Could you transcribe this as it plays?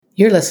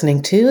You're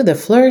listening to the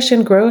Flourish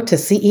and Grow to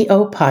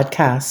CEO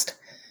podcast.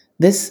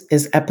 This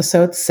is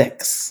episode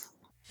 6.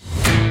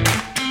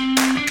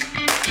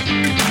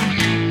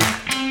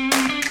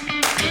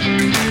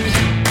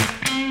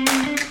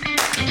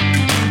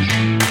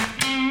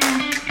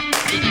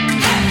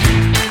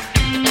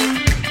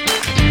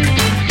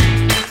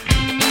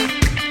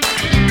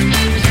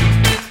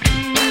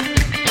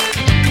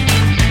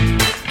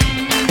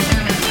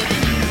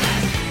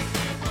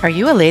 Are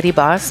you a lady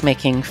boss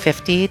making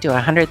 $50,000 to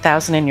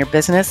 $100,000 in your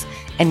business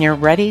and you're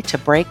ready to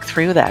break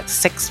through that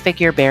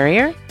 6-figure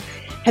barrier?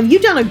 Have you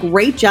done a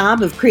great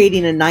job of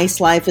creating a nice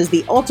life as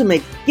the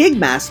ultimate gig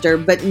master,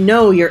 but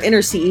know your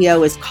inner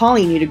CEO is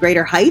calling you to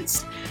greater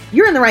heights?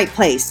 You're in the right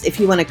place if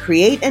you want to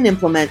create and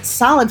implement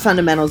solid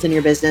fundamentals in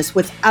your business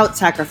without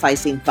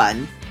sacrificing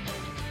fun.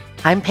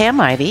 I'm Pam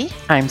Ivy.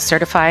 I'm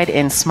certified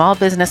in small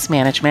business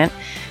management,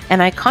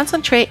 and I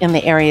concentrate in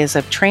the areas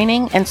of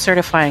training and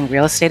certifying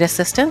real estate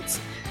assistants,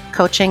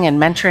 coaching and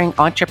mentoring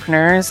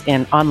entrepreneurs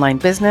in online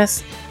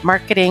business,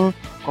 marketing,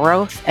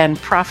 growth, and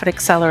profit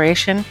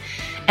acceleration.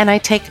 And I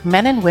take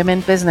men and women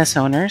business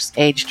owners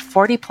aged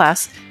 40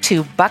 plus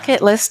to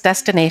bucket list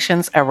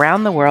destinations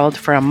around the world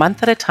for a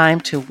month at a time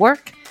to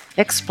work,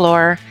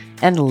 explore,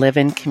 and live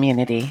in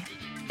community.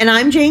 And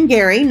I'm Jane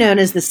Gary, known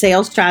as the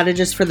sales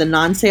strategist for the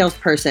non-sales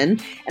person.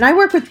 And I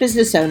work with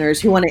business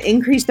owners who want to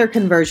increase their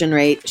conversion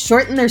rate,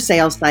 shorten their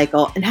sales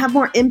cycle, and have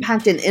more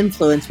impact and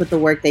influence with the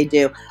work they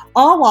do,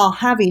 all while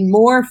having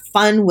more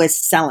fun with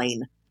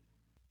selling.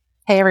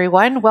 Hey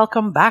everyone,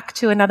 welcome back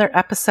to another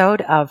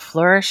episode of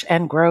Flourish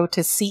and Grow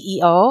to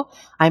CEO.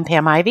 I'm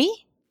Pam Ivy.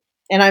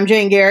 And I'm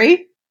Jane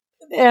Gary.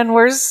 And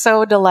we're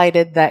so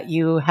delighted that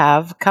you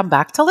have come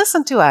back to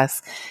listen to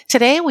us.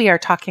 Today we are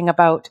talking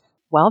about,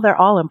 well, they're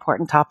all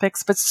important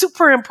topics, but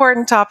super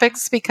important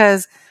topics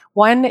because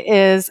one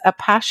is a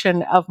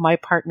passion of my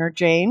partner,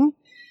 Jane.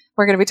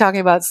 We're going to be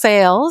talking about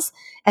sales,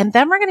 and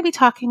then we're going to be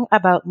talking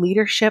about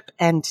leadership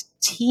and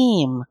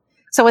team.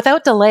 So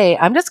without delay,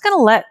 I'm just going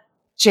to let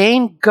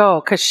Jane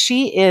go because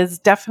she is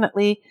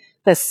definitely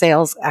the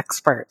sales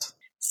expert.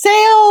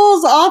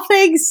 Sales, all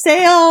things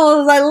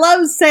sales. I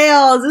love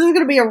sales. This is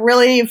going to be a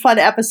really fun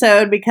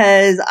episode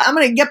because I'm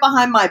going to get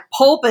behind my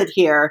pulpit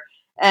here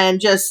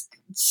and just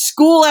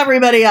school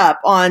everybody up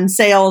on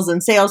sales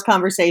and sales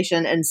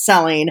conversation and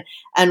selling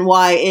and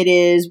why it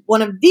is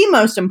one of the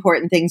most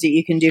important things that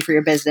you can do for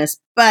your business.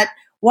 But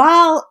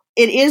while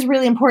it is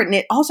really important,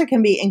 it also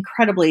can be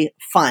incredibly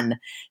fun.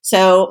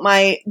 So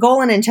my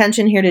goal and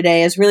intention here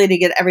today is really to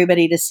get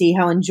everybody to see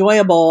how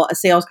enjoyable a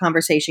sales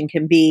conversation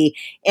can be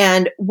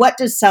and what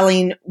does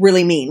selling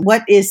really mean?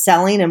 What is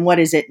selling and what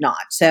is it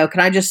not? So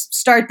can I just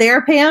start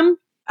there, Pam?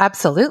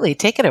 Absolutely.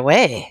 Take it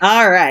away.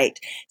 All right.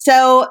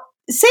 So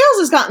sales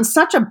has gotten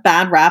such a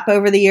bad rap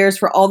over the years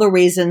for all the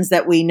reasons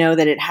that we know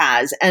that it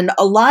has. And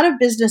a lot of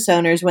business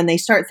owners, when they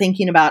start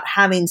thinking about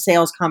having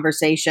sales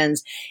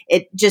conversations,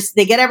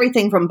 they get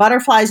everything from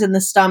butterflies in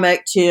the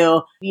stomach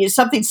to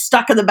something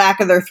stuck in the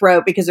back of their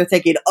throat because they're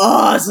thinking,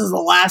 oh, this is the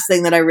last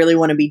thing that I really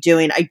want to be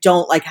doing. I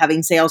don't like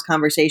having sales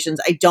conversations.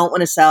 I don't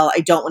want to sell. I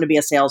don't want to be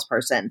a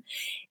salesperson.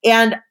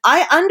 And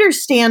I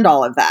understand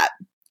all of that.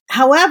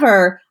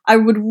 However, I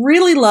would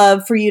really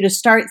love for you to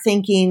start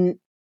thinking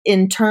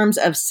in terms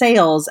of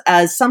sales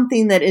as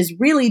something that is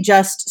really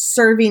just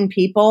serving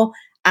people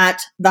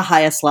at the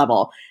highest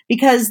level,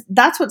 because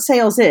that's what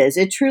sales is.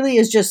 It truly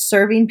is just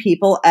serving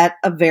people at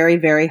a very,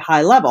 very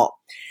high level.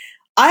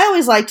 I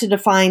always like to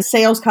define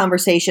sales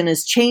conversation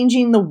as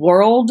changing the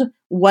world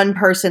one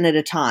person at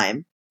a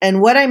time.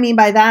 And what I mean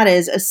by that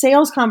is a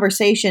sales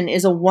conversation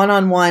is a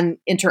one-on-one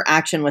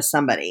interaction with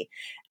somebody.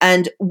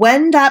 And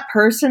when that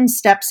person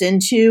steps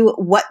into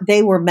what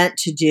they were meant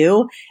to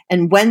do,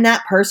 and when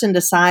that person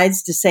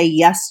decides to say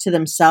yes to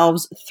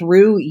themselves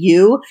through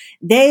you,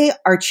 they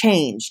are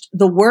changed.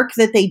 The work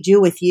that they do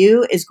with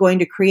you is going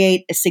to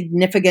create a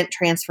significant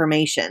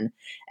transformation.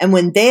 And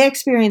when they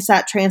experience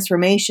that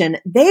transformation,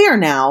 they are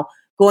now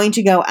going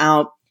to go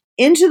out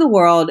into the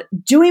world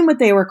doing what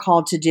they were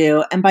called to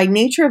do. And by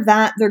nature of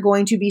that, they're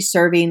going to be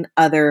serving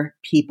other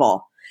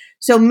people.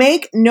 So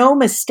make no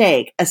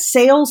mistake, a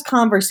sales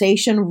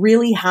conversation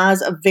really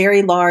has a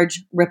very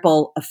large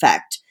ripple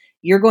effect.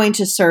 You're going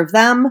to serve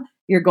them.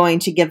 You're going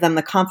to give them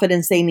the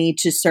confidence they need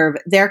to serve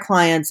their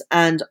clients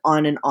and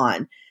on and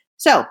on.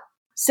 So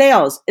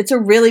sales, it's a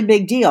really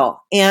big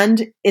deal.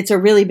 And it's a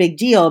really big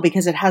deal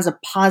because it has a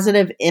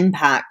positive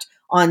impact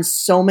on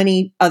so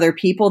many other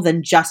people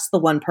than just the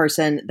one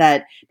person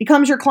that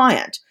becomes your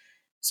client.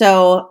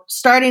 So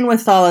starting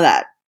with all of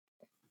that.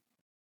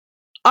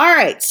 All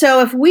right.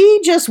 So if we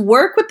just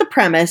work with the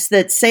premise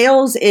that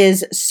sales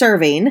is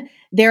serving,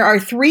 there are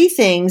 3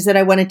 things that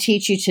I want to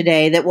teach you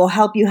today that will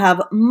help you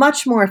have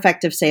much more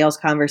effective sales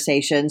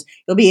conversations.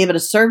 You'll be able to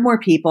serve more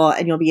people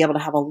and you'll be able to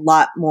have a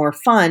lot more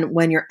fun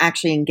when you're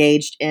actually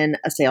engaged in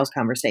a sales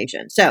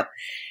conversation. So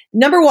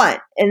number 1,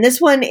 and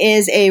this one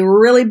is a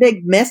really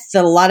big myth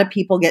that a lot of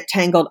people get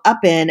tangled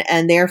up in,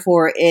 and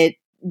therefore it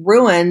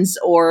ruins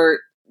or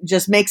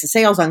just makes a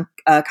sales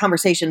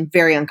conversation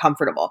very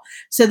uncomfortable.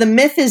 So the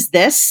myth is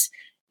this: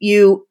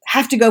 you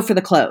have to go for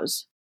the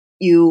close.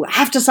 You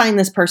have to sign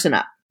this person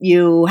up.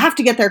 You have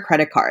to get their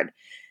credit card.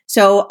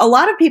 So a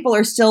lot of people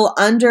are still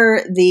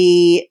under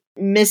the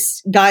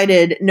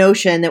misguided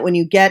notion that when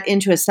you get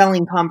into a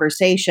selling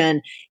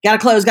conversation, got to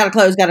close, got to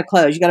close, got to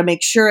close. You got to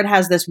make sure it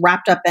has this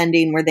wrapped up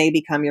ending where they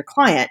become your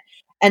client.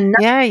 And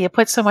yeah, you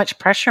put so much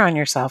pressure on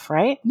yourself,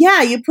 right?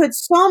 yeah, you put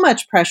so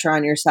much pressure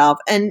on yourself.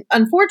 And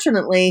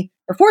unfortunately,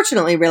 or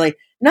fortunately, really,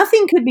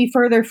 nothing could be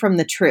further from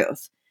the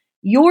truth.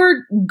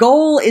 Your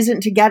goal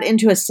isn't to get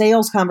into a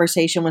sales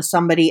conversation with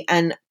somebody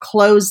and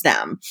close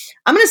them.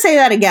 I'm going to say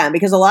that again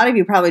because a lot of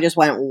you probably just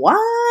went,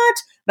 what?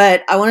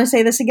 But I want to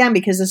say this again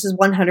because this is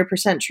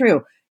 100%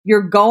 true.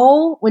 Your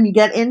goal when you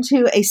get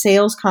into a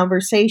sales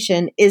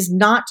conversation is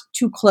not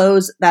to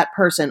close that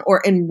person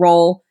or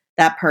enroll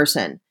that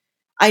person.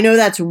 I know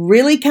that's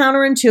really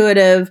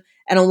counterintuitive.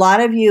 And a lot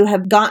of you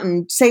have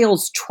gotten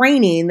sales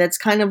training that's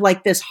kind of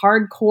like this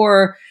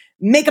hardcore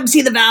make them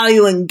see the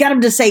value and get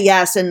them to say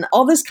yes and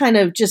all this kind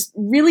of just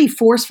really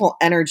forceful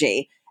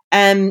energy.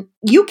 And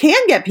you can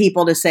get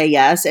people to say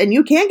yes and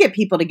you can get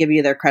people to give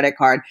you their credit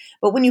card.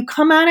 But when you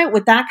come at it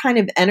with that kind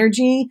of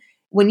energy,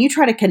 when you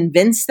try to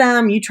convince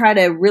them, you try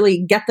to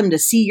really get them to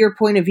see your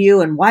point of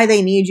view and why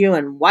they need you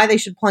and why they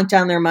should plunk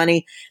down their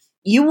money,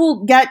 you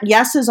will get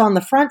yeses on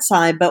the front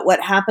side. But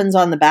what happens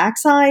on the back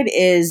side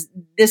is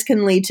this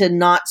can lead to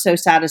not so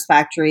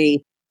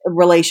satisfactory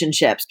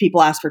relationships.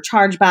 People ask for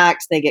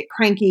chargebacks, they get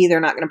cranky, they're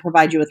not going to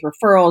provide you with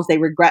referrals, they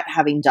regret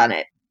having done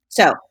it.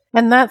 So,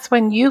 and that's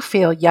when you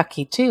feel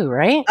yucky too,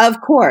 right?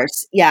 Of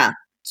course, yeah.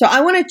 So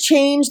I want to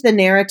change the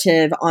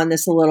narrative on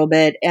this a little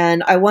bit.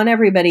 And I want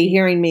everybody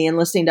hearing me and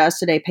listening to us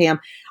today, Pam,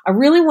 I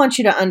really want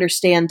you to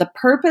understand the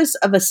purpose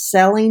of a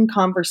selling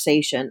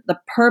conversation, the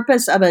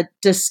purpose of a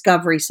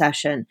discovery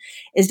session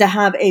is to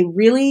have a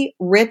really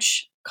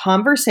rich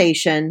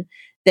conversation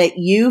that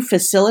you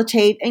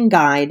facilitate and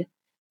guide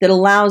that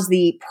allows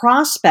the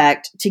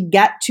prospect to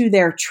get to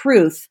their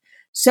truth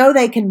so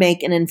they can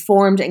make an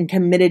informed and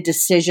committed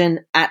decision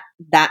at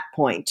that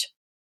point.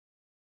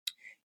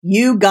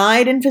 You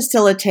guide and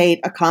facilitate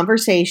a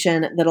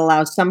conversation that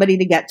allows somebody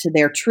to get to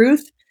their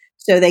truth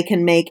so they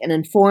can make an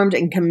informed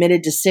and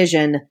committed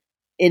decision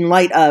in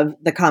light of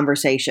the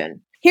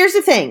conversation. Here's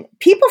the thing.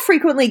 People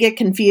frequently get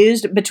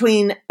confused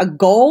between a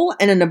goal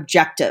and an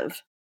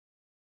objective.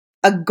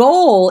 A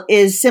goal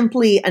is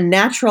simply a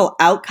natural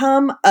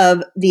outcome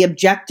of the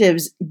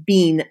objectives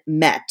being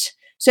met.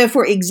 So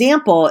for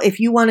example, if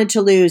you wanted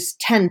to lose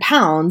 10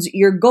 pounds,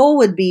 your goal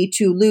would be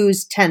to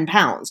lose 10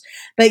 pounds.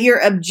 But your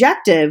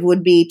objective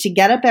would be to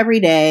get up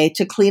every day,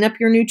 to clean up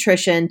your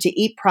nutrition, to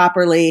eat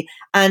properly,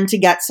 and to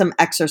get some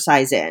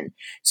exercise in.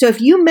 So if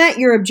you met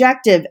your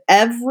objective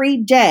every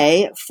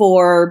day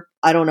for,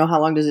 I don't know how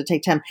long does it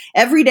take, Tim?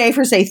 Every day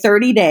for say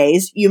 30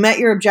 days, you met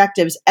your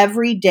objectives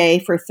every day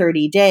for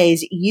 30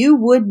 days, you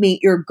would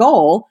meet your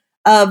goal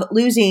of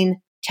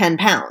losing 10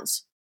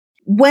 pounds.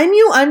 When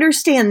you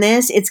understand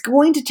this, it's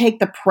going to take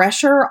the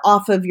pressure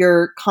off of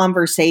your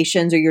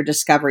conversations or your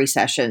discovery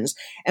sessions.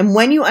 And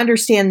when you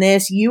understand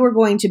this, you are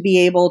going to be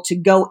able to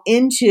go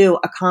into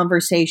a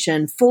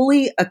conversation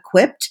fully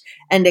equipped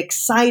and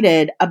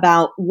excited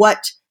about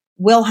what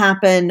will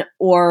happen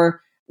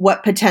or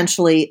what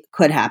potentially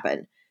could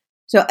happen.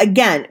 So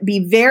again,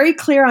 be very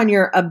clear on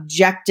your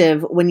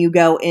objective when you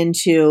go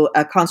into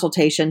a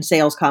consultation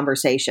sales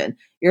conversation.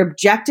 Your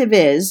objective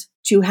is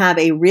to have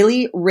a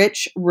really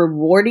rich,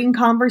 rewarding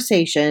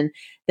conversation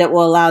that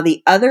will allow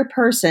the other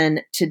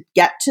person to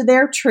get to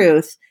their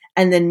truth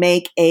and then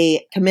make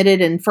a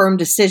committed and firm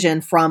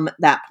decision from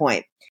that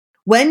point.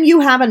 When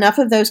you have enough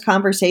of those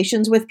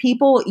conversations with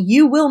people,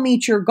 you will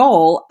meet your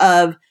goal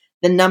of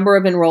the number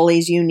of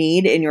enrollees you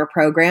need in your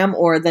program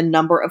or the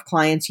number of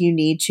clients you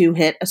need to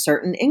hit a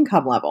certain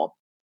income level.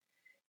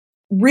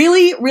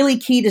 Really, really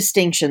key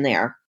distinction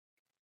there.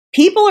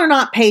 People are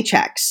not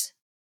paychecks.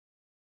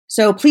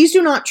 So please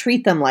do not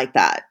treat them like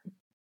that.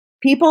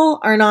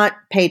 People are not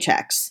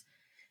paychecks.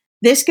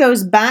 This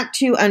goes back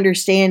to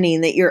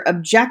understanding that your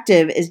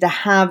objective is to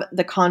have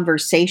the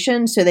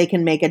conversation so they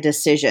can make a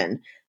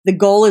decision. The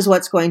goal is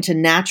what's going to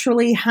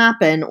naturally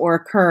happen or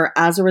occur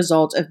as a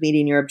result of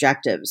meeting your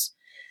objectives.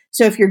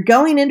 So if you're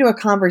going into a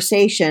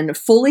conversation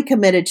fully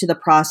committed to the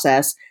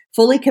process,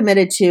 fully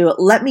committed to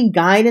let me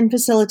guide and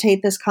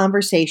facilitate this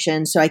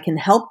conversation so I can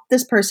help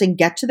this person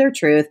get to their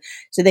truth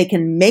so they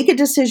can make a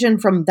decision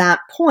from that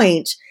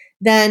point,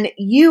 then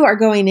you are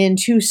going in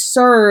to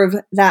serve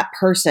that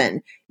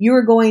person. You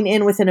are going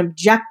in with an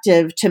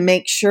objective to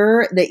make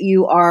sure that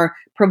you are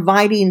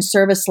providing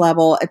service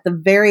level at the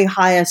very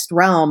highest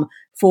realm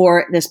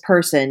for this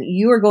person.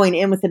 You are going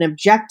in with an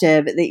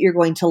objective that you're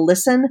going to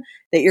listen,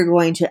 that you're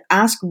going to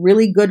ask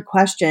really good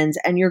questions,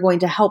 and you're going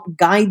to help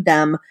guide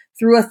them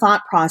through a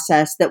thought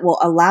process that will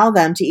allow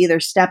them to either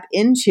step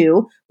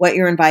into what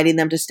you're inviting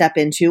them to step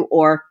into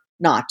or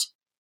not.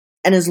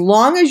 And as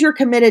long as you're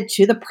committed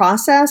to the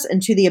process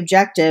and to the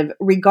objective,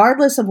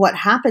 regardless of what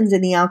happens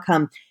in the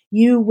outcome,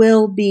 you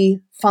will be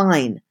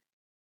fine.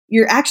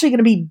 You're actually going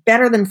to be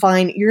better than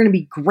fine. You're going to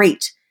be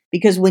great.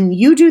 Because when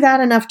you do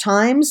that enough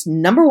times,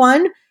 number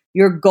one,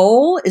 Your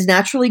goal is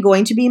naturally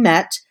going to be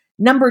met.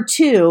 Number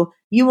two,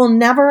 you will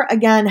never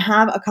again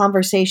have a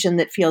conversation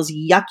that feels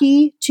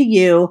yucky to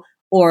you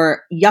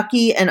or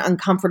yucky and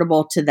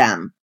uncomfortable to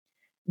them.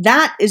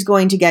 That is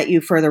going to get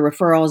you further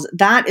referrals.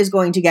 That is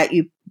going to get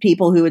you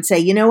people who would say,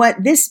 you know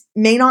what, this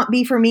may not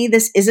be for me.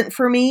 This isn't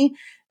for me.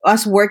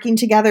 Us working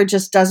together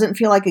just doesn't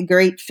feel like a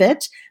great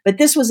fit, but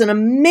this was an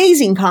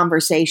amazing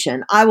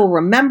conversation. I will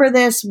remember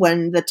this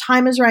when the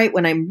time is right,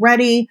 when I'm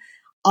ready,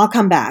 I'll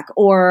come back.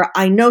 Or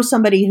I know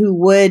somebody who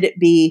would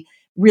be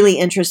really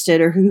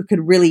interested or who could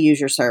really use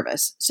your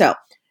service. So,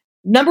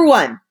 number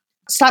one,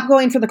 stop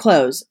going for the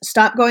close.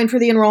 Stop going for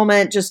the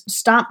enrollment. Just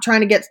stop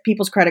trying to get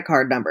people's credit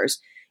card numbers.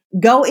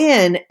 Go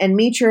in and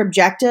meet your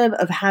objective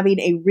of having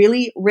a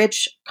really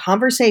rich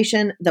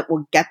conversation that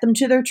will get them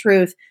to their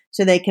truth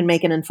so they can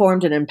make an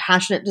informed and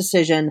impassionate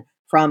decision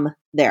from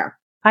there.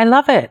 I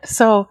love it.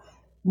 So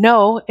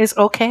no is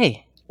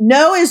okay.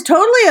 No is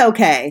totally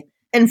okay.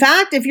 In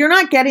fact, if you're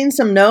not getting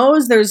some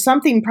no's, there's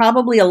something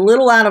probably a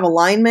little out of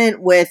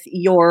alignment with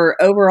your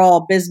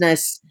overall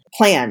business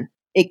plan.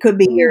 It could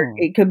be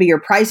your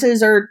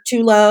prices are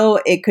too low.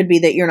 It could be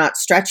that you're not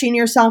stretching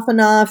yourself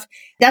enough.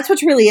 That's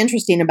what's really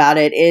interesting about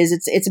it is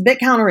it's a bit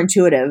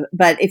counterintuitive,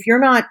 but if you're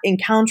not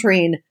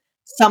encountering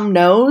some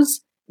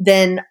no's,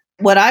 then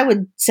what I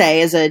would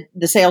say as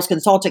the sales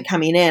consultant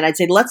coming in, I'd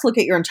say, let's look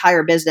at your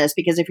entire business,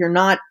 because if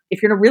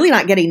you're really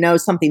not getting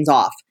no's, something's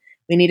off.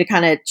 We need to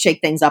kind of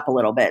shake things up a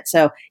little bit.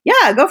 So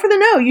yeah, go for the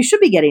no. You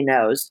should be getting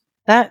no's.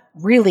 That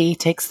really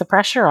takes the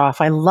pressure off.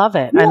 I love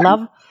it. Yeah. I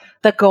love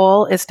the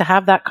goal is to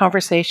have that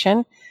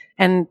conversation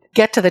and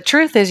get to the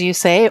truth, as you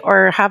say,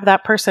 or have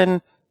that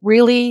person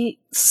really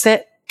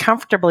sit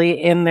comfortably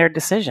in their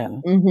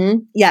decision. Mm-hmm.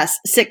 Yes,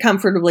 sit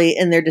comfortably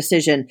in their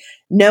decision.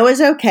 No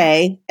is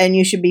okay, and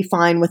you should be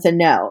fine with a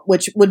no,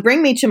 which would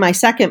bring me to my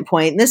second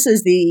point. This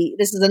is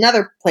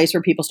another place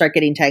where people start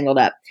getting tangled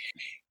up.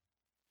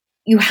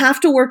 You have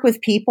to work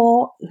with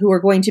people who are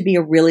going to be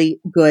a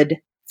really good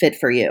fit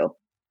for you.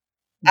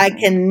 Mm-hmm. I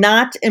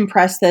cannot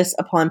impress this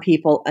upon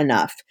people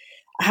enough.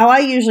 How I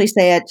usually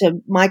say it to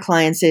my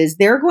clients is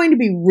there are going to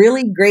be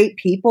really great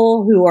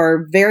people who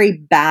are very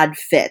bad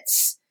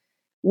fits.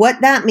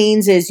 What that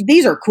means is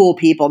these are cool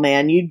people,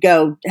 man. You'd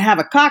go have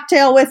a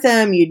cocktail with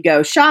them. You'd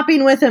go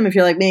shopping with them if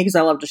you're like me, because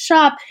I love to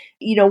shop,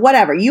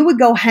 whatever. You would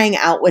go hang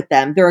out with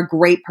them. They're a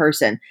great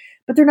person,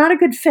 but they're not a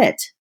good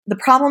fit. The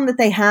problem that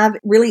they have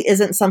really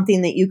isn't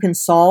something that you can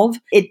solve.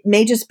 It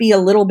may just be a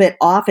little bit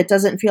off. It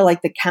doesn't feel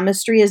like the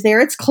chemistry is there.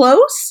 It's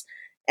close.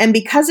 And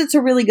because it's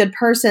a really good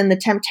person, the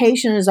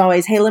temptation is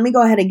always, hey, let me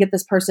go ahead and get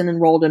this person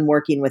enrolled and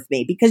working with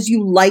me because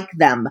you like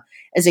them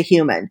as a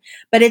human.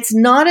 But it's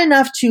not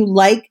enough to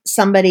like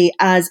somebody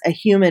as a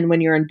human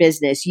when you're in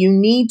business. You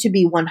need to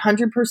be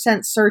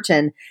 100%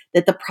 certain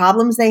that the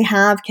problems they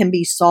have can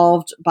be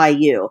solved by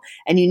you.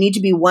 And you need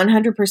to be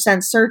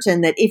 100%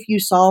 certain that if you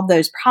solve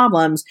those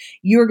problems,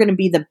 you're going to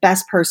be the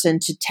best person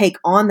to take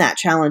on that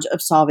challenge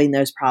of solving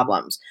those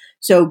problems.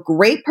 So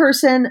great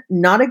person,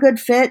 not a good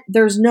fit.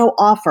 There's no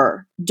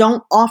offer.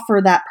 Don't offer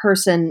that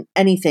person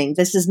anything.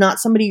 This is not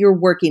somebody you're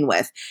working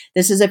with.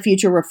 This is a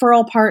future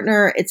referral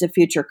partner. It's a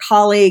future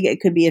colleague.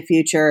 It could be a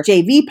future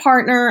JV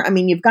partner. I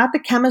mean, you've got the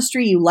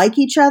chemistry. You like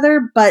each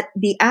other, but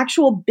the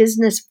actual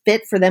business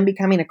fit for them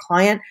becoming a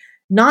client,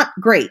 not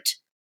great.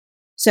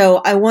 So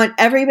I want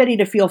everybody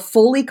to feel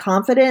fully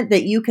confident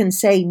that you can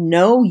say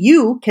no,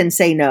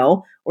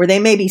 or they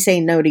may be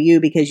saying no to you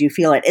because you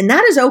feel it. And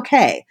that is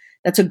okay.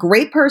 That's a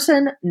great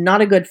person,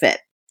 not a good fit.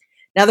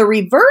 Now, the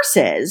reverse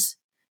is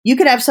you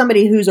could have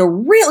somebody who's a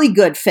really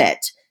good fit.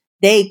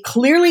 They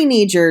clearly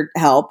need your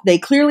help. They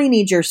clearly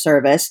need your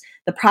service.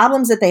 The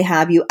problems that they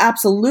have, you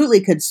absolutely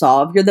could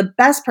solve. You're the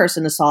best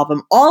person to solve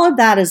them. All of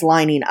that is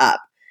lining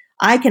up.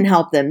 I can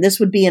help them. This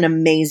would be an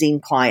amazing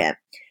client.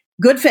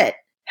 Good fit.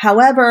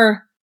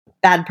 However,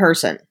 bad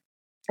person.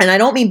 And I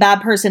don't mean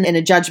bad person in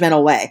a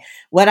judgmental way.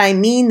 What I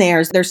mean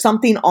there's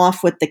something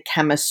off with the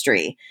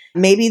chemistry.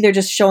 Maybe they're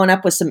just showing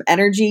up with some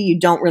energy you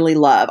don't really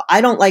love.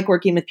 I don't like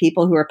working with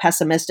people who are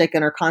pessimistic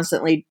and are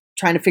constantly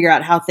trying to figure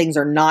out how things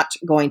are not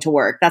going to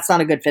work. That's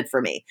not a good fit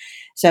for me.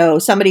 So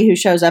somebody who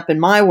shows up in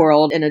my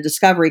world in a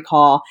discovery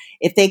call,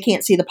 if they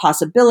can't see the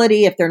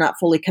possibility, if they're not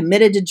fully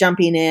committed to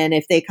jumping in,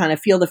 if they kind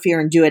of feel the fear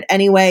and do it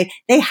anyway,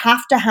 they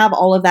have to have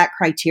all of that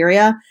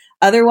criteria.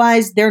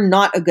 Otherwise, they're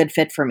not a good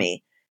fit for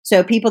me.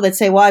 So people that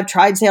say, well, I've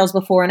tried sales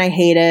before and I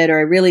hate it, or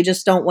I really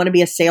just don't want to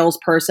be a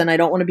salesperson. I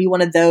don't want to be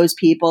one of those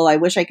people. I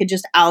wish I could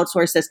just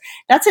outsource this.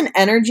 That's an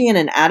energy and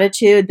an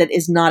attitude that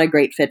is not a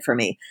great fit for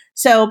me.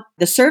 So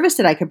the service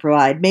that I could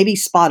provide may be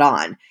spot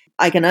on.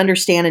 I can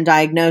understand and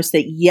diagnose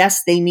that,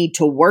 yes, they need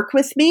to work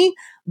with me,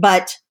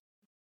 but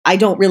I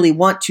don't really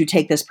want to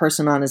take this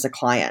person on as a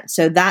client.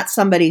 So that's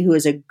somebody who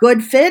is a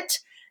good fit,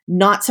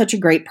 not such a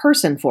great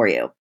person for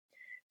you.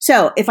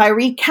 So if I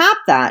recap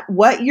that,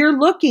 what you're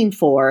looking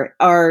for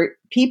are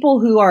people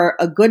who are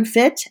a good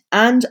fit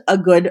and a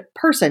good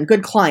person,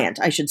 good client,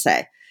 I should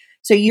say.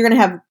 So you're going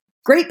to have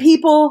great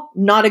people,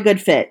 not a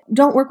good fit.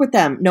 Don't work with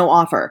them. No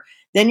offer.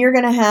 Then you're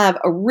going to have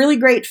a really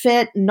great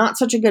fit, not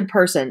such a good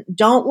person.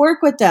 Don't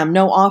work with them,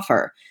 no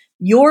offer.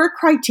 Your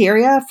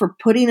criteria for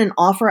putting an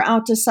offer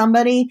out to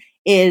somebody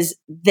is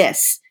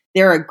this.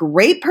 They're a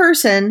great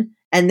person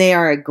and they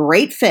are a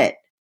great fit,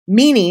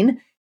 meaning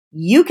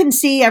you can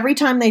see every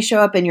time they show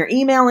up in your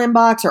email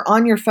inbox or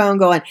on your phone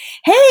going,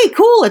 hey,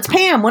 cool, it's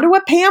Pam. Wonder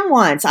what Pam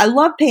wants. I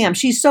love Pam.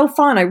 She's so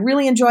fun. I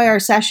really enjoy our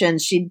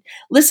sessions. She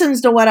listens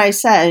to what I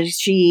say.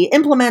 She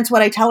implements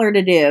what I tell her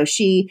to do.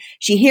 She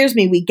hears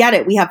me. We get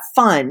it. We have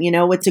fun.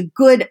 It's a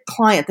good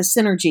client. The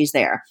synergy's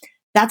there.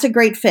 That's a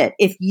great fit.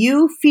 If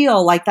you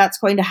feel like that's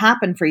going to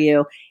happen for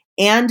you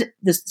and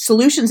the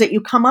solutions that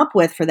you come up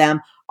with for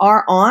them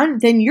are on,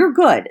 then you're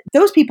good.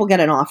 Those people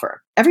get an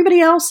offer. Everybody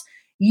else,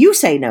 you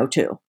say no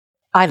to.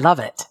 I love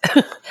it.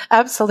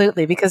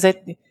 Absolutely. Because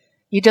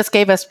you just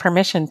gave us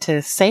permission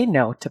to say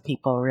no to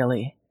people,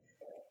 really.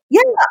 Yeah.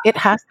 It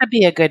has to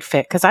be a good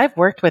fit, because I've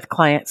worked with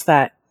clients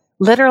that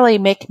literally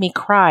make me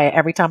cry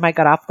every time I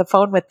got off the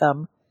phone with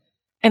them.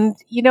 And,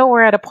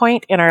 we're at a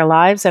point in our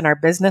lives and our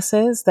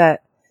businesses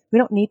that we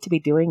don't need to be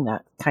doing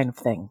that kind of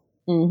thing.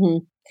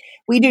 Mm-hmm.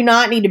 We do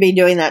not need to be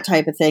doing that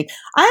type of thing.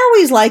 I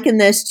always liken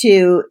this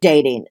to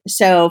dating.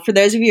 So for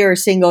those of you who are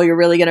single, you're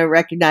really going to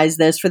recognize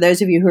this. For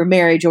those of you who are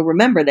married, you'll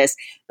remember this.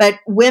 But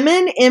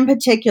women in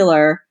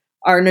particular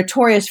are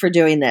notorious for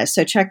doing this.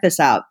 So check this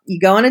out.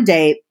 You go on a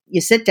date, you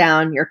sit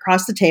down, you're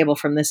across the table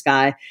from this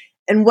guy.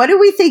 And what do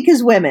we think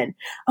as women?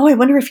 Oh, I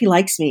wonder if he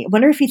likes me. I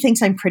wonder if he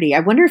thinks I'm pretty.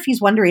 I wonder if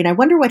he's wondering. I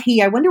wonder what he.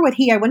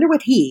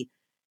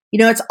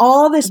 It's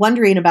all this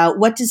wondering about,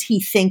 what does he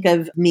think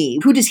of me?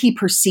 Who does he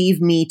perceive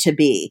me to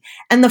be?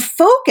 And the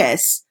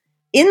focus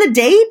on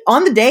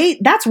the date,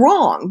 that's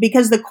wrong,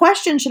 because the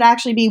question should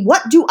actually be,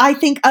 what do I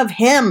think of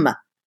him?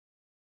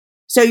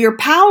 So your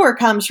power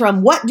comes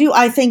from, what do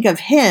I think of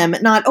him?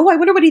 Not, oh, I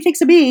wonder what he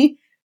thinks of me,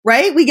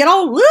 right? We get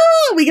all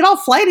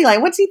flighty,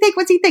 like, what's he think?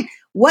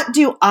 What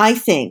do I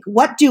think?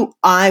 What do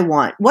I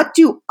want? What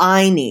do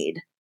I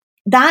need?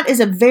 That is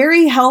a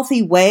very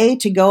healthy way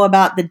to go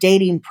about the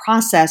dating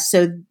process,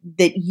 so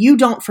that you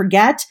don't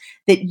forget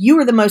that you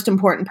are the most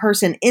important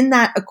person in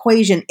that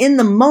equation in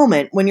the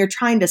moment when you're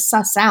trying to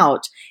suss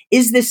out,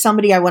 is this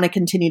somebody I want to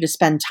continue to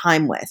spend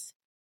time with?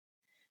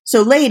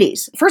 So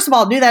ladies, first of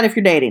all, do that if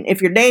you're dating.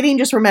 If you're dating,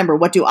 just remember,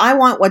 what do I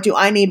want? What do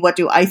I need? What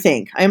do I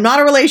think? I am not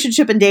a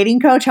relationship and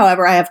dating coach.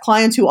 However, I have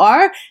clients who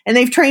are, and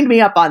they've trained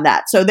me up on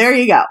that. So there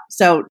you go.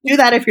 So do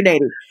that if you're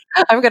dating.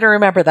 I'm going to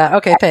remember that.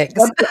 Okay, thanks.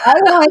 What do I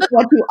want?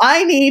 What do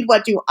I need?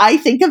 What do I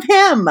think of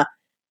him?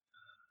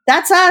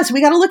 That's us. We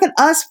got to look at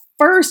us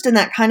first in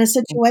that kind of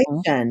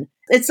situation. Mm-hmm.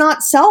 It's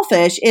not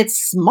selfish. It's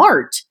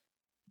smart.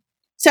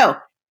 So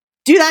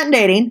do that in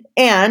dating.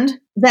 And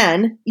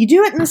then you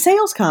do it in the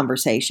sales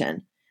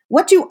conversation.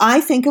 What do I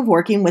think of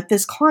working with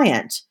this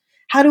client?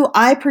 How do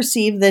I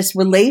perceive this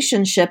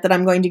relationship that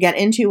I'm going to get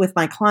into with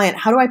my client?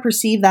 How do I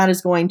perceive that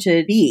is going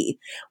to be?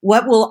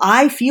 What will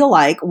I feel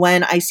like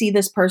when I see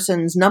this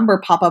person's number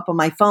pop up on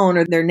my phone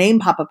or their name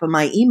pop up on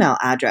my email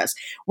address?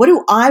 What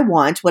do I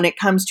want when it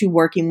comes to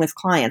working with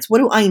clients? What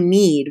do I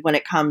need when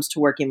it comes to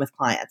working with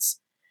clients?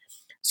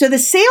 So the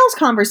sales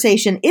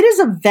conversation, it is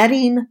a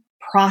vetting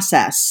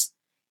process.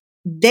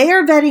 They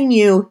are vetting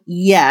you,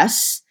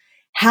 yes.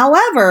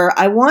 However,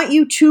 I want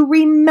you to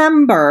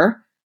remember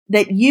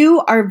that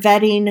you are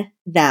vetting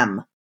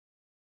them.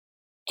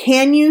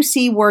 Can you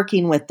see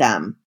working with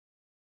them?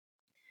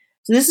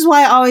 So this is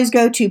why I always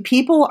go to,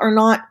 people are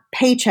not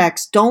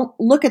paychecks. Don't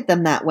look at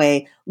them that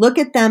way. Look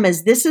at them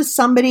as, this is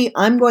somebody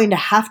I'm going to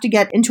have to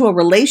get into a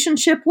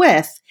relationship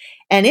with,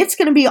 and it's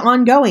going to be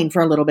ongoing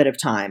for a little bit of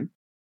time.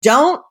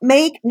 Don't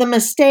make the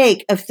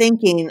mistake of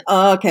thinking,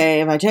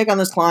 okay, if I take on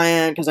this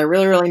client because I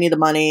really, really need the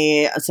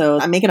money, so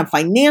I'm making a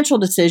financial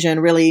decision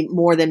really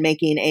more than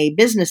making a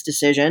business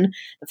decision.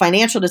 The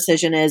financial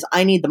decision is,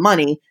 I need the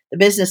money. The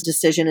business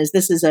decision is,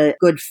 this is a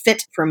good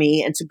fit for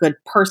me. It's a good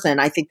person.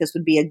 I think this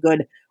would be a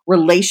good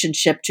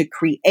relationship to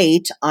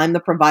create. I'm the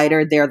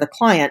provider, they're the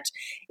client.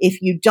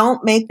 If you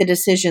don't make the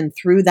decision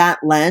through that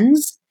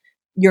lens,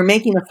 you're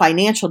making a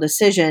financial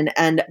decision,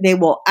 and they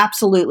will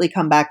absolutely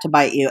come back to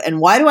bite you. And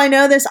why do I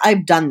know this?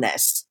 I've done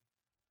this.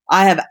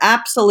 I have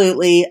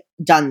absolutely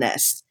done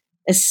this,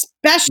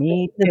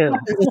 especially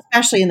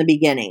in the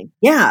beginning.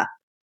 Yeah.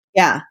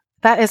 Yeah.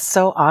 That is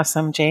so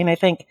awesome, Jane. I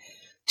think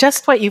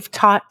just what you've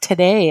taught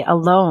today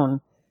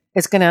alone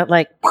is going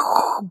to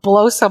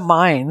blow some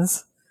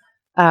minds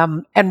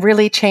and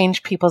really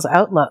change people's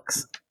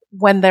outlooks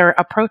when they're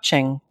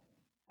approaching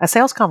a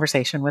sales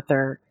conversation with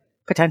their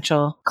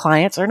potential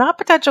clients, or not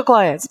potential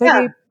clients,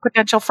 maybe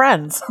potential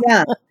friends.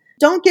 Yeah.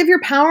 Don't give your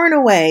power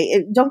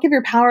away. Don't give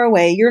your power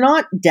away. You're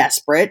not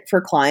desperate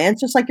for clients,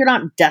 just like you're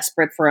not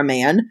desperate for a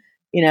man,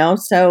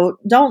 so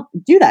don't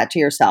do that to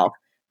yourself.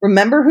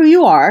 Remember who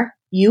you are.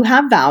 You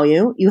have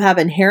value. You have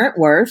inherent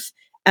worth,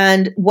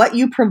 and what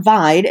you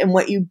provide and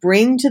what you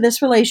bring to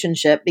this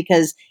relationship,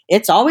 because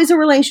it's always a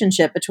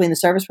relationship between the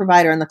service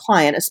provider and the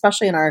client,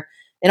 especially in our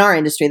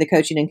industry, the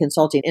coaching and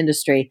consulting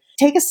industry.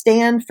 Take a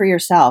stand for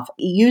yourself.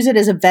 Use it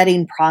as a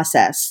vetting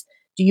process.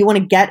 Do you want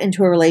to get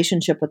into a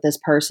relationship with this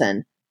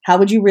person? How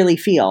would you really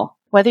feel?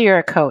 Whether you're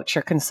a coach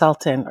or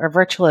consultant or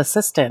virtual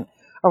assistant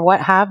or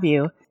what have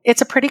you,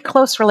 it's a pretty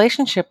close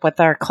relationship with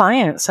our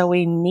clients. So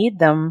we need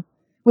them.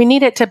 We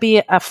need it to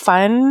be a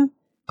fun,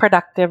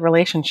 productive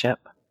relationship.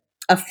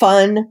 A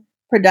fun,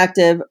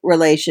 productive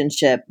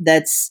relationship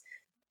that's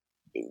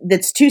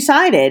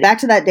two-sided. Back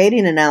to that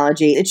dating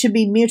analogy, it should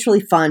be mutually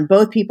fun.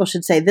 Both people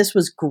should say, this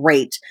was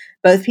great.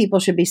 Both people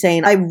should be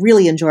saying, I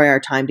really enjoy our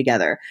time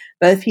together.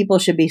 Both people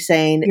should be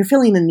saying, you're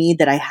filling the need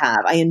that I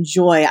have.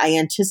 I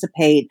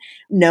anticipate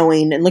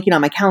knowing and looking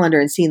on my calendar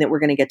and seeing that we're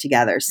going to get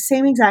together.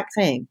 Same exact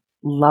thing.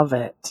 Love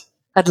it.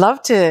 I'd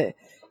love to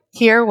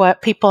hear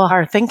what people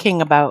are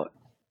thinking about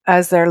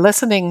as they're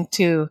listening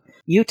to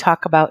you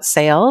talk about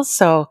sales.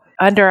 So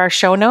under our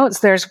show notes,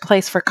 there's a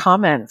place for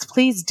comments.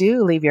 Please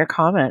do leave your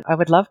comment. I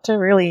would love to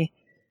really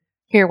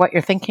hear what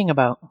you're thinking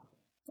about.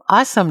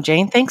 Awesome,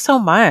 Jane. Thanks so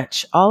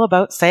much. All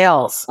about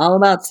sales. All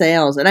about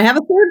sales. And I have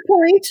a third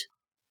point.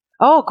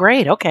 Oh,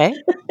 great. Okay.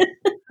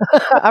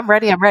 I'm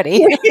ready. Everybody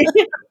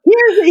get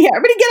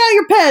out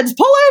your pens.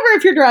 Pull over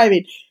if you're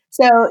driving.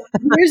 So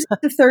here's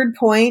the third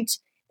point.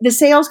 The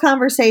sales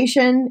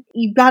conversation,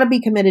 you've got to be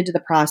committed to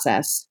the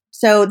process.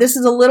 So this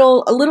is a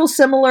little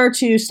similar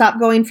to stop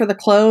going for the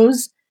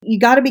close. You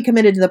got to be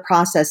committed to the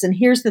process. And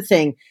here's the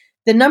thing.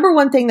 The number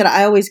one thing that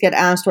I always get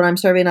asked when I'm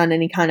serving on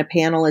any kind of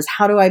panel is,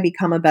 how do I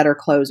become a better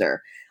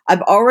closer?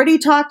 I've already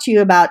talked to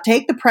you about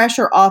take the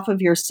pressure off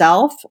of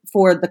yourself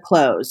for the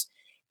close.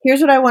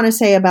 Here's what I want to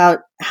say about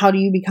how do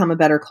you become a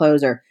better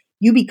closer.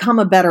 You become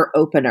a better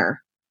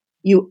opener.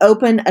 You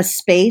open a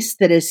space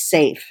that is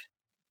safe.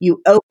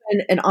 You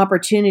open an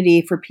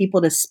opportunity for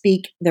people to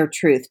speak their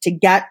truth, to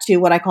get to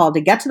what I call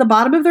to get to the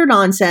bottom of their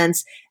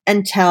nonsense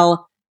and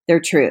tell their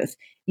truth.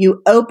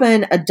 You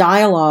open a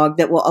dialogue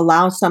that will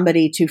allow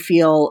somebody to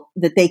feel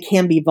that they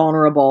can be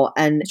vulnerable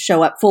and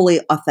show up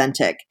fully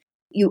authentic.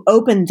 You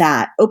open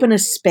a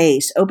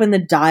space, open the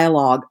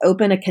dialogue,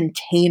 open a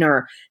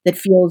container that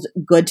feels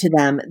good to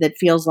them, that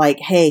feels like,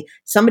 hey,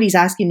 somebody's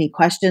asking me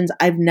questions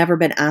I've never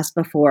been asked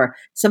before.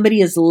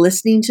 Somebody is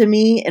listening to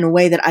me in a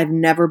way that I've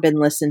never been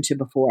listened to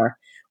before.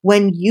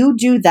 When you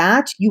do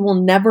that, you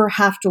will never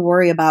have to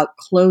worry about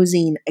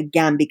closing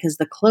again, because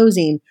the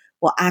closing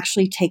will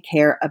actually take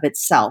care of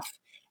itself.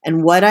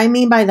 And what I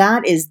mean by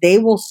that is they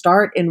will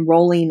start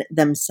enrolling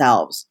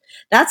themselves.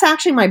 That's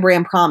actually my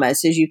brand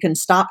promise, is you can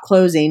stop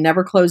closing,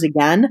 never close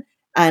again,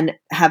 and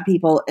have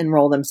people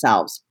enroll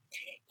themselves.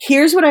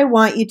 Here's what I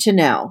want you to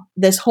know.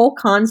 This whole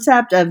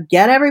concept of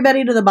get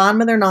everybody to the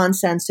bottom of their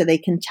nonsense so they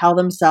can tell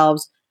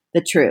themselves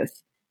the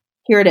truth.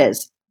 Here it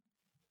is.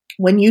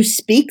 When you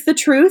speak the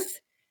truth,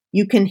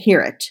 you can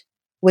hear it.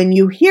 When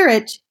you hear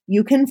it,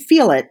 you can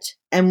feel it.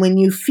 And when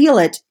you feel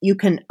it, you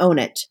can own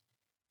it.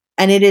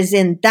 And it is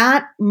in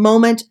that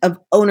moment of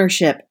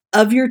ownership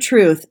of your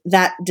truth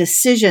that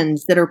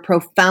decisions that are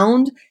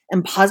profound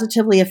and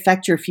positively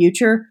affect your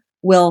future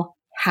will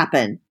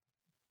happen.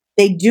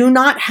 They do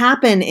not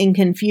happen in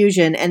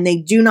confusion, and they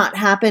do not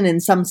happen in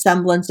some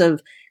semblance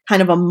of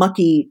kind of a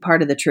mucky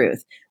part of the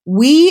truth.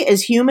 We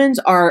as humans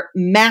are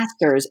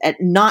masters at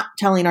not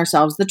telling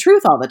ourselves the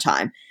truth all the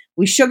time.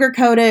 We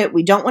sugarcoat it.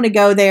 We don't want to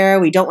go there.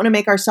 We don't want to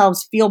make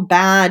ourselves feel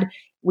bad.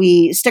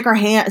 We stick our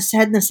head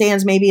in the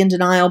sands, maybe in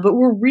denial, but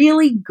we're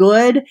really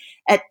good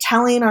at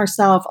telling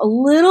ourselves a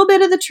little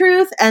bit of the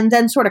truth and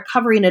then sort of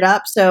covering it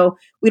up so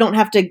we don't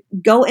have to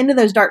go into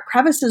those dark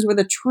crevices where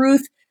the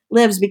truth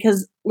lives.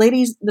 Because,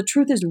 ladies, the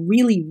truth is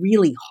really,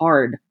 really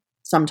hard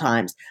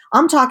sometimes.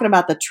 I'm talking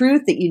about the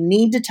truth that you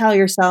need to tell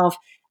yourself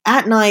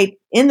at night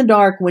in the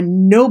dark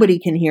when nobody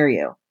can hear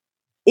you.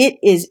 It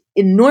is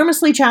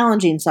enormously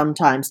challenging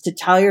sometimes to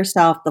tell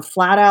yourself the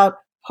flat out,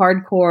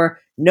 hardcore,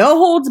 no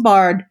holds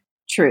barred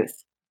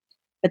truth.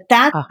 But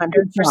that's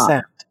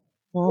 100%.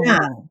 Yeah,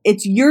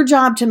 it's your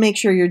job to make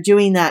sure you're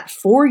doing that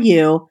for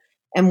you.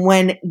 And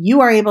when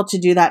you are able to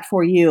do that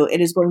for you,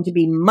 it is going to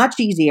be much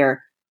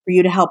easier for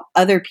you to help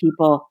other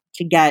people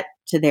to get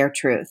to their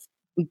truth.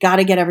 We got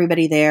to get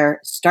everybody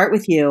there. Start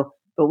with you.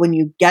 But when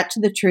you get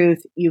to the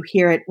truth, you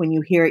hear it. When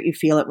you hear it, you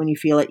feel it. When you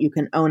feel it, you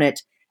can own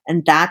it.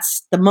 And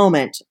that's the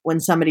moment when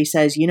somebody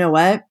says, you know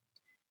what?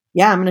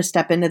 Yeah, I'm going to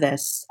step into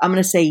this. I'm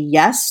going to say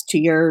yes to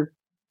your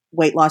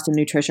weight loss and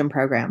nutrition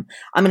program.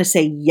 I'm going to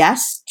say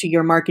yes to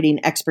your marketing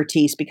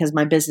expertise because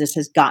my business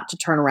has got to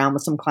turn around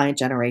with some client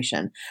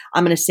generation.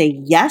 I'm going to say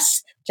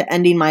yes to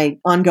ending my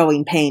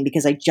ongoing pain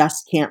because I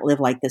just can't live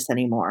like this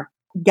anymore.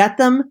 Get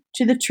them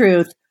to the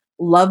truth,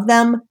 love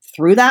them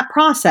through that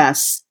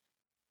process,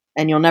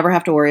 and you'll never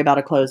have to worry about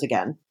a close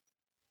again.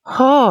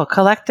 Oh,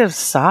 collective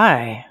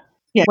sigh.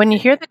 Yeah. When you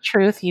hear the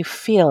truth, you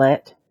feel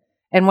it.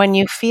 And when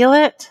you feel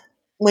it,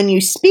 when you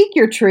speak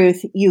your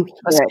truth, you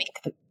hear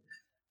it.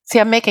 See,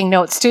 I'm making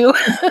notes too.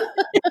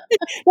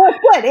 Well,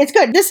 it's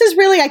good. This is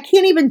really, I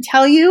can't even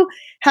tell you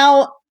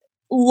how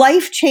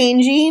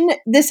life-changing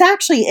this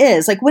actually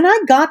is. Like when I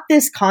got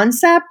this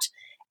concept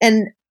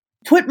and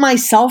put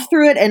myself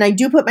through it, and I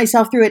do put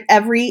myself through it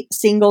every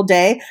single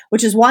day,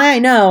 which is why I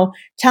know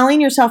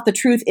telling yourself the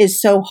truth is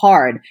so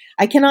hard.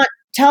 I cannot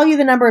tell you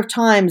the number of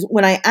times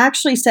when I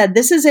actually said,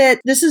 this is it.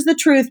 This is the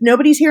truth.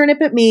 Nobody's hearing it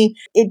but me.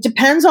 It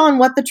depends on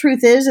what the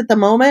truth is at the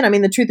moment. I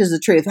mean, the truth is the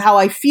truth. How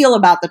I feel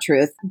about the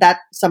truth, that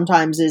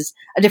sometimes is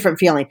a different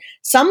feeling.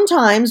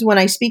 Sometimes when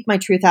I speak my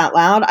truth out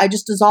loud, I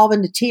just dissolve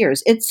into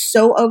tears. It's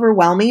so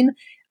overwhelming.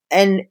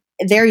 And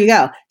there you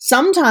go.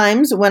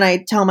 Sometimes when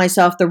I tell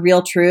myself the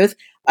real truth,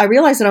 I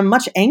realize that I'm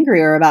much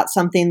angrier about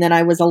something than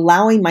I was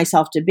allowing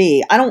myself to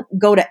be. I don't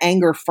go to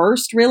anger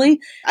first, really.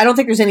 I don't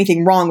think there's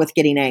anything wrong with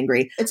getting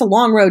angry. It's a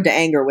long road to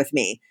anger with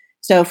me.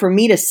 So for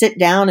me to sit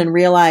down and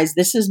realize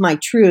this is my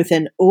truth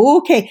and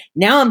okay,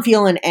 now I'm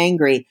feeling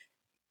angry,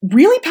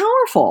 really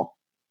powerful.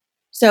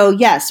 So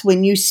yes,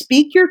 when you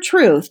speak your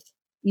truth,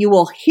 you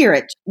will hear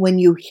it. When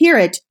you hear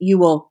it, you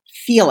will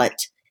feel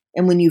it.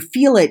 And when you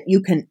feel it,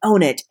 you can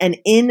own it. And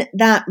in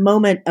that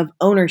moment of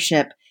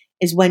ownership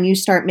is when you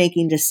start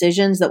making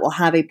decisions that will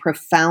have a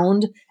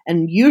profound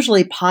and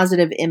usually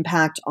positive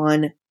impact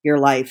on your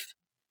life.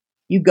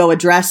 You go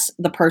address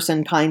the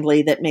person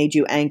kindly that made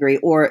you angry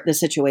or the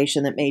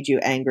situation that made you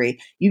angry.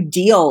 You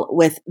deal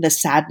with the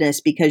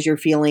sadness because you're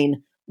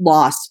feeling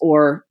loss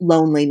or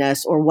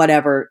loneliness or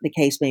whatever the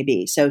case may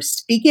be. So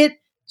speak it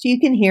so you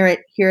can hear it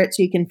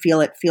so you can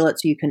feel it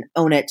so you can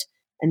own it,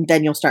 and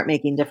then you'll start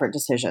making different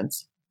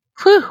decisions.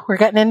 Whew, we're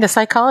getting into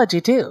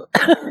psychology too.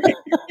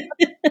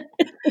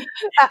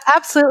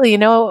 Absolutely.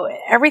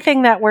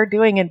 Everything that we're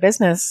doing in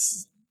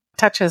business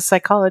touches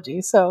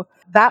psychology. So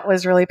that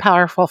was really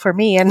powerful for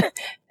me. And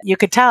you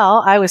could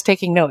tell I was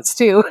taking notes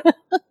too.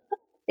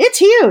 It's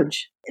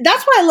huge.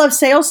 That's why I love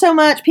sales so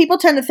much. People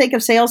tend to think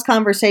of sales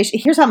conversation.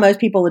 Here's how most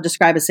people would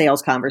describe a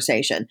sales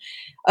conversation.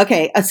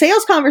 Okay, a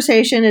sales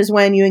conversation is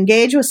when you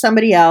engage with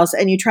somebody else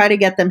and you try to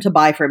get them to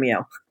buy from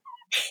you.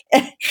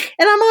 And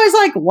I'm always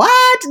like,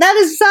 what? That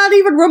is not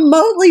even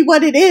remotely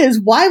what it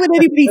is. Why would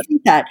anybody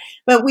think that?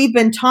 But we've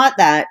been taught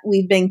that.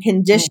 We've been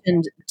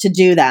conditioned to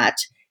do that.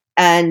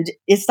 And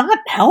it's not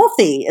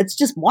healthy. It's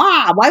just,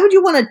 wow. Why would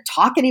you want to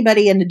talk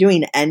anybody into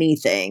doing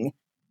anything?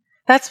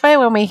 That's why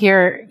when we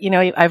hear,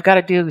 I've got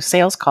to do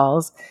sales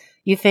calls,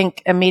 you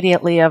think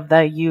immediately of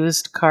the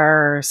used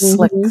car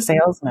slick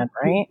salesman,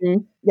 right?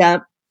 Mm-hmm. Yeah.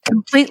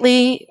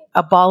 Completely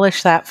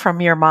abolish that from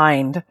your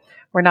mind.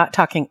 We're not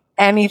talking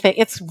anything.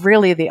 It's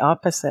really the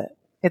opposite.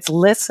 It's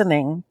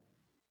listening,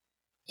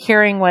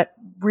 hearing what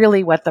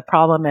the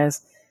problem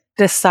is,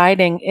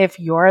 deciding if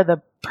you're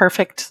the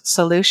perfect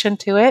solution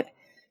to it.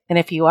 And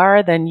if you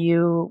are, then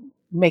you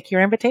make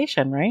your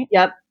invitation, right?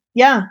 Yep.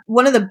 Yeah.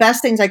 One of the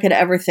best things I could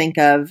ever think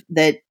of,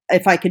 that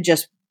if I could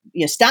just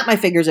snap my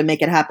fingers and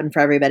make it happen for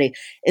everybody,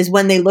 is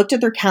when they looked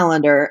at their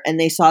calendar and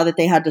they saw that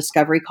they had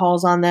discovery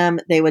calls on them,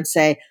 they would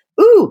say,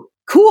 ooh,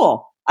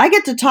 cool. I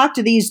get to talk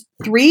to these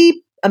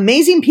 3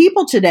 amazing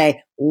people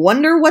today.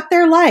 Wonder what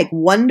they're like.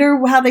 Wonder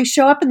how they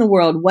show up in the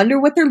world.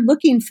 Wonder what they're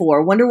looking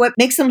for. Wonder what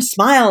makes them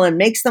smile and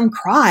makes them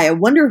cry. I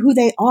wonder who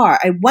they are.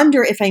 I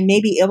wonder if I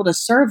may be able to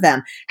serve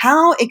them.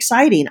 How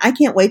exciting. I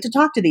can't wait to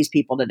talk to these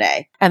people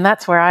today. And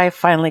that's where I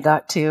finally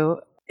got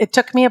to. It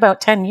took me about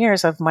 10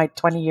 years of my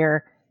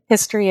 20-year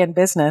history in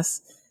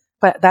business,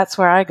 but that's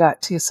where I got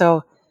to.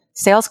 So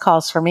sales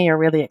calls for me are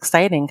really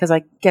exciting because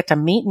I get to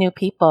meet new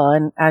people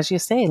and, as you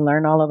say,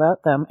 learn all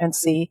about them and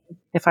see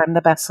if I'm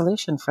the best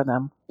solution for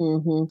them.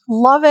 Mm-hmm.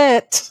 Love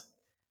it.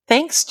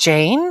 Thanks,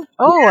 Jane.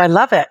 Oh, yeah. I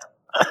love it.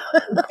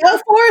 Go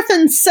forth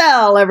and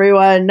sell,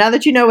 everyone. Now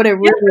that you know what it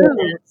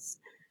really is.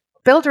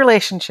 Build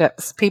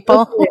relationships,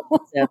 people.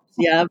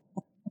 Yeah.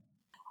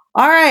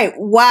 All right.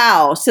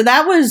 Wow. So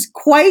that was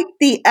quite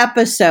the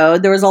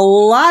episode. There was a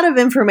lot of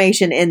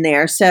information in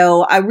there.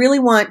 So I really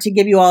want to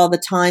give you all the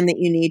time that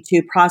you need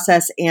to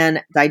process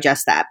and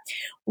digest that.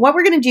 What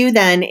we're going to do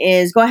then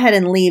is go ahead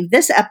and leave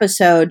this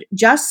episode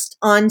just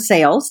on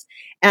sales.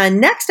 And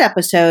next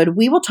episode,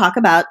 we will talk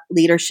about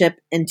leadership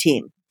and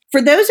team.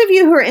 For those of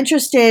you who are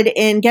interested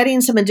in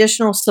getting some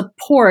additional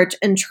support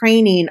and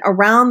training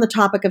around the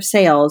topic of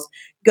sales,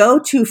 go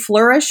to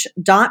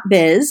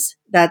flourish.biz.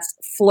 That's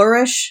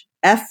flourish,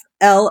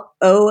 FLOURISH.biz,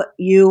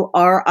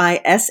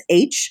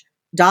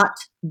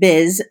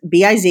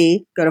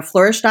 B-I-Z. Go to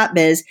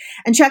flourish.biz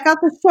and check out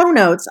the show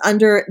notes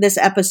under this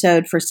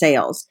episode for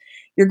sales.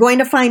 You're going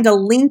to find a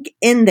link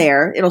in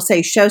there. It'll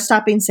say Show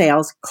Stopping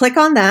Sales. Click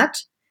on that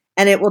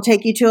and it will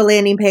take you to a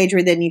landing page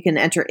where then you can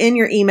enter in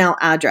your email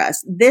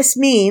address. This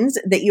means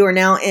that you are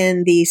now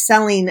in the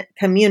selling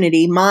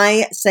community,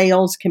 my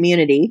sales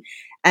community,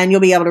 and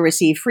you'll be able to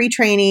receive free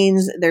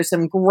trainings. There's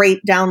some great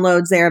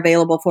downloads there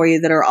available for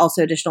you that are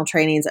also additional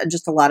trainings and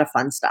just a lot of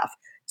fun stuff.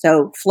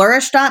 So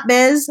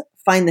flourish.biz,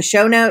 find the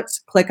show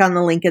notes, click on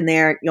the link in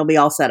there. You'll be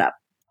all set up.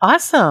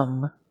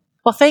 Awesome.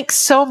 Well, thanks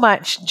so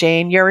much,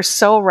 Jane. You're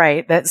so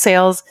right that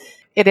sales,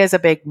 it is a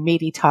big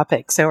meaty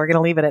topic. So we're going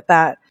to leave it at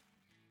that.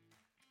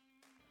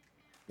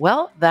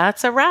 Well,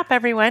 that's a wrap,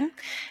 everyone.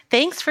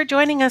 Thanks for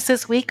joining us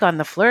this week on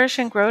the Flourish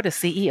and Grow to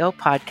CEO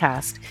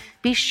podcast.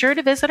 Be sure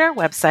to visit our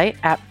website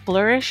at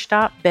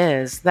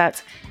flourish.biz.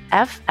 That's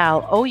FLOURISH.biz,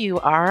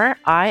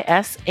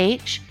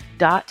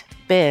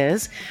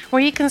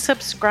 where you can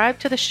subscribe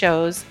to the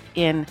shows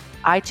in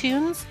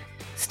iTunes,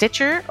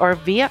 Stitcher, or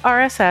via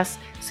RSS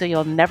so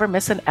you'll never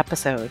miss an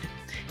episode.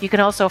 You can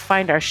also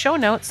find our show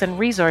notes and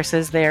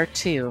resources there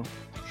too.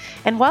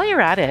 And while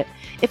you're at it,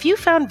 if you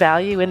found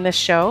value in this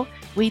show,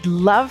 we'd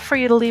love for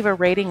you to leave a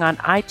rating on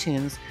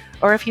iTunes,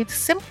 or if you'd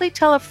simply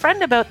tell a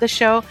friend about the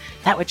show,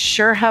 that would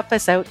sure help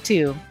us out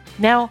too.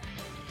 Now,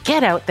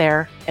 get out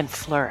there and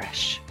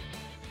flourish.